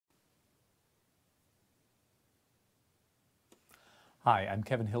Hi, I'm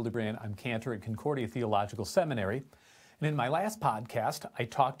Kevin Hildebrand. I'm Kantor at Concordia Theological Seminary. And in my last podcast, I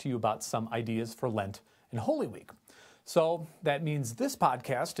talked to you about some ideas for Lent and Holy Week. So that means this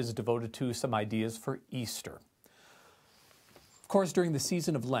podcast is devoted to some ideas for Easter. Of course, during the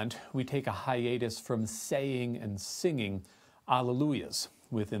season of Lent, we take a hiatus from saying and singing Alleluias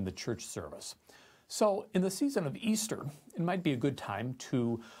within the church service. So in the season of Easter, it might be a good time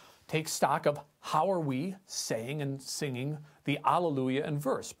to take stock of how are we saying and singing the Alleluia in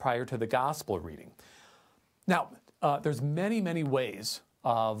verse prior to the gospel reading. Now, there's many ways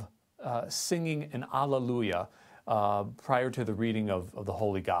of singing an Alleluia prior to the reading of the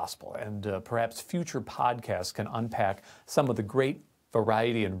Holy Gospel, and perhaps future podcasts can unpack some of the great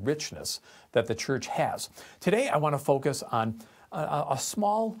variety and richness that the church has. Today, I want to focus on a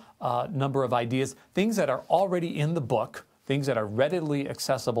small number of ideas, things that are already in the book, things that are readily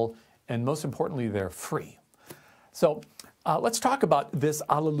accessible, and most importantly, they're free. So let's talk about this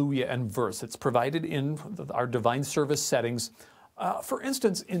Alleluia and verse. It's provided in our divine service settings. For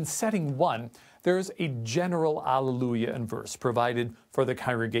instance, in setting 1, there's a general Alleluia and verse provided for the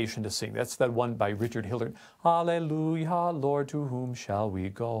congregation to sing. That's that one by Richard Hildebrand. Alleluia, Lord, to whom shall we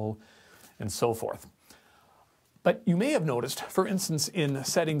go? And so forth. But you may have noticed, for instance, in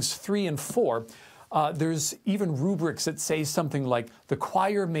settings 3 and 4, there's even rubrics that say something like, the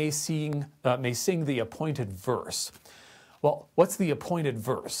choir may sing the appointed verse. Well, what's the appointed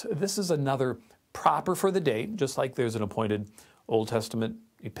verse? This is another proper for the day, just like there's an appointed Old Testament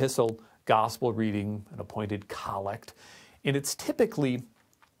epistle, gospel reading, an appointed collect. And it's typically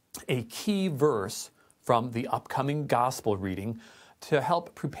a key verse from the upcoming gospel reading to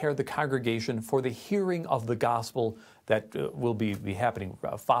help prepare the congregation for the hearing of the gospel that will be happening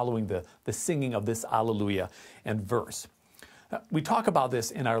following the singing of this Alleluia and verse. We talk about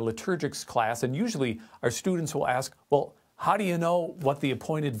this in our liturgics class, and usually our students will ask, well, how do you know what the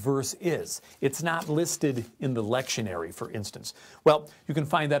appointed verse is? It's not listed in the lectionary, for instance. Well, you can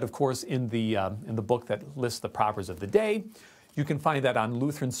find that, of course, in the book that lists the propers of the day. You can find that on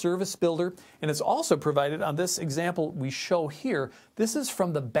Lutheran Service Builder, and it's also provided on this example we show here. This is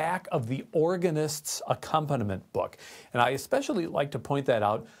from the back of the organist's accompaniment book. And I especially like to point that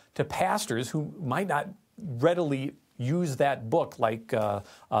out to pastors who might not readily use that book like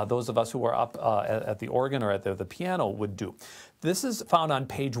those of us who are up at the organ or at the piano would do. This is found on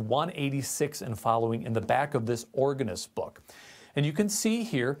page 186 and following in the back of this organist book. And you can see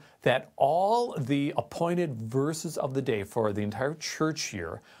here that all the appointed verses of the day for the entire church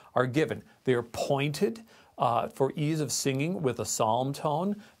year are given. They are pointed for ease of singing with a psalm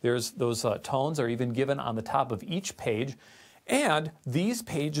tone. Those tones are even given on the top of each page. And these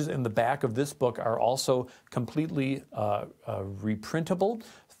pages in the back of this book are also completely reprintable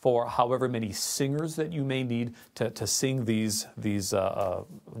for however many singers that you may need to sing these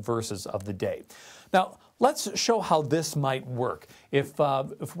verses of the day. Now, let's show how this might work. If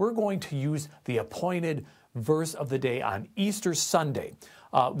we're going to use the appointed verse of the day on Easter Sunday,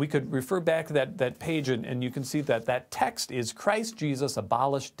 we could refer back to that page, and you can see that text is, Christ Jesus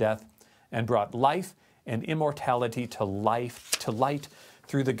abolished death and brought life and immortality to light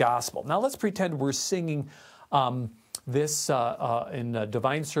through the gospel. Now let's pretend we're singing this in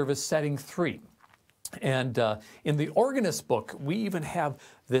Divine Service setting 3. And in the organist book, we even have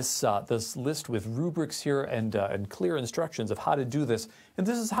this list with rubrics here and clear instructions of how to do this. And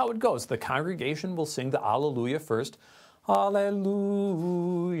this is how it goes. The congregation will sing the Alleluia first.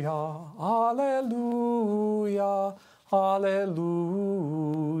 Alleluia, Alleluia, Alleluia.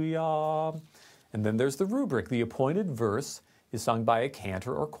 And then there's the rubric. The appointed verse is sung by a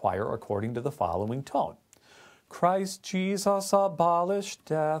cantor or choir according to the following tone. Christ Jesus abolished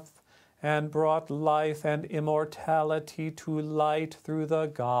death and brought life and immortality to light through the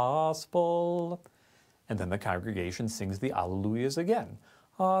gospel. And then the congregation sings the Alleluias again.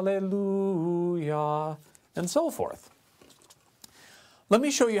 Alleluia, and so forth. Let me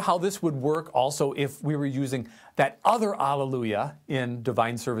show you how this would work also if we were using that other Alleluia in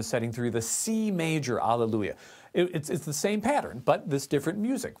Divine Service setting 3, the C major Alleluia. It's the same pattern, but this different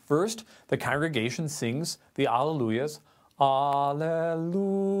music. First, the congregation sings the Alleluias. Alleluia,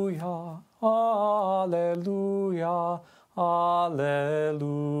 Alleluia,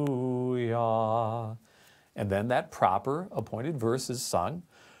 Alleluia. And then that proper appointed verse is sung.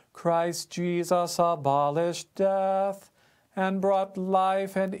 Christ Jesus abolished death and brought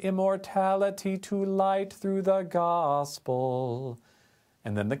life and immortality to light through the gospel.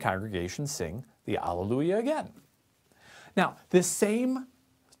 And then the congregation sing the Alleluia again. Now, this same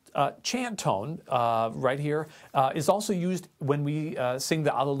chant tone right here is also used when we sing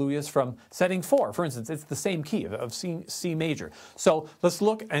the Alleluias from setting 4. For instance, it's the same key of C major. So let's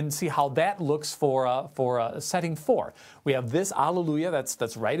look and see how that looks for setting 4. We have this Alleluia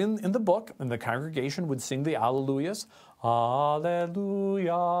that's right in the book, and the congregation would sing the Alleluias.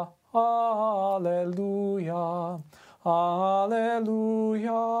 Alleluia, Alleluia,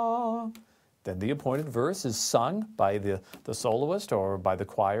 Alleluia. Then the appointed verse is sung by the soloist or by the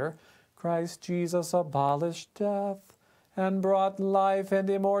choir. Christ Jesus abolished death and brought life and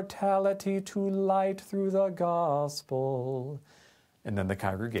immortality to light through the gospel. And then the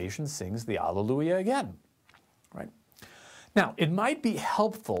congregation sings the Alleluia again. Right? Now, it might be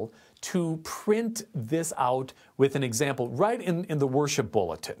helpful to print this out with an example right in the worship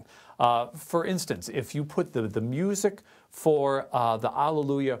bulletin. For instance, if you put the music for the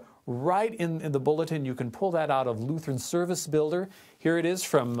Alleluia right in the bulletin, you can pull that out of Lutheran Service Builder. Here it is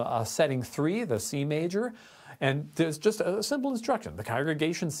from setting 3, the C major. And there's just a simple instruction. The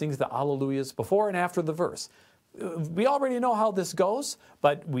congregation sings the Alleluias before and after the verse. We already know how this goes,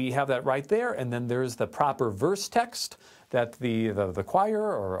 but we have that right there. And then there's the proper verse text that the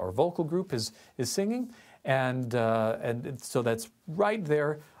choir or vocal group is singing. And so that's right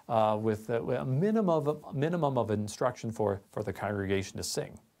there with a minimum of instruction for the congregation to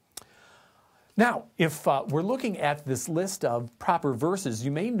sing. Now, if we're looking at this list of proper verses,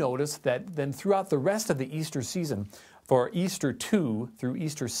 you may notice that then throughout the rest of the Easter season, for Easter 2 through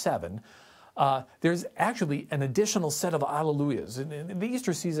Easter 7, there's actually an additional set of Alleluias. In the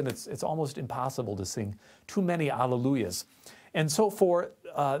Easter season, it's almost impossible to sing too many Alleluias. And so for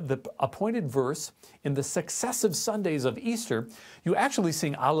the appointed verse in the successive Sundays of Easter, you actually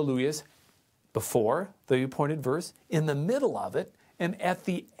sing Alleluias before the appointed verse, in the middle of it, and at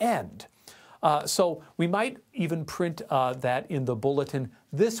the end. So we might even print that in the bulletin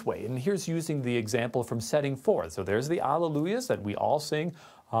this way. And here's using the example from setting 4. So there's the Alleluias that we all sing.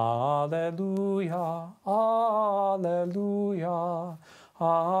 Alleluia, Alleluia,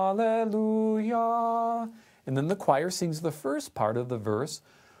 Alleluia. And then the choir sings the first part of the verse.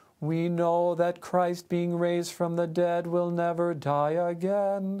 We know that Christ, being raised from the dead, will never die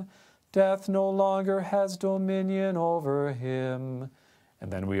again. Death no longer has dominion over him. And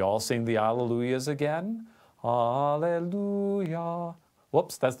then we all sing the Alleluias again. Alleluia.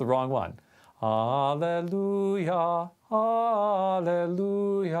 Whoops, that's the wrong one. Alleluia, Alleluia,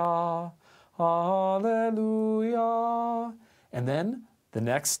 Alleluia. And then the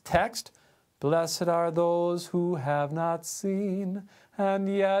next text. Blessed are those who have not seen and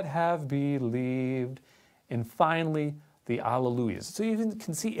yet have believed. And finally, the Alleluias. So you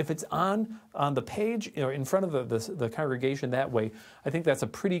can see if it's on the page or in front of the congregation that way, I think that's a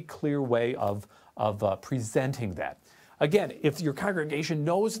pretty clear way of presenting that. Again, if your congregation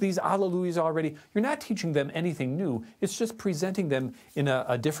knows these Alleluias already, you're not teaching them anything new. It's just presenting them in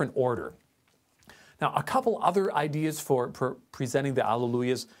a different order. Now, a couple other ideas for presenting the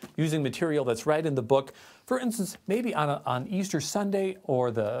Alleluias using material that's right in the book. For instance, maybe on Easter Sunday or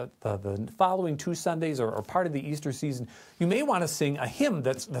the following 2 Sundays or part of the Easter season, you may want to sing a hymn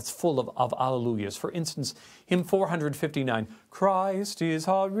that's full of Alleluias. For instance, hymn 459, Christ is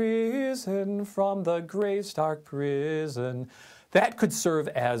arisen from the grave's dark prison. That could serve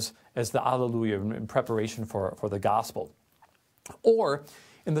as the Alleluia in preparation for the gospel. Or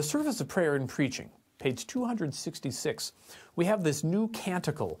in the service of prayer and preaching, page 266, we have this new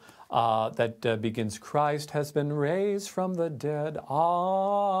canticle that begins, Christ has been raised from the dead,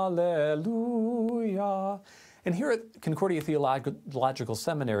 Alleluia. And here at Concordia Theological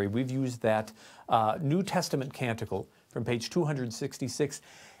Seminary, we've used that New Testament canticle from page 266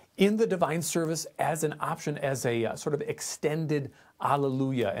 in the divine service as an option, as a sort of extended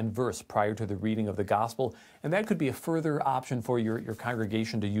Alleluia and verse prior to the reading of the gospel. And that could be a further option for your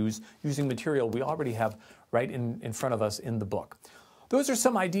congregation to use using material we already have right in front of us in the book. Those are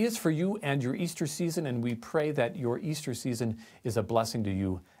some ideas for you and your Easter season, and we pray that your Easter season is a blessing to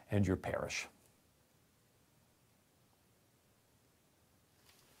you and your parish.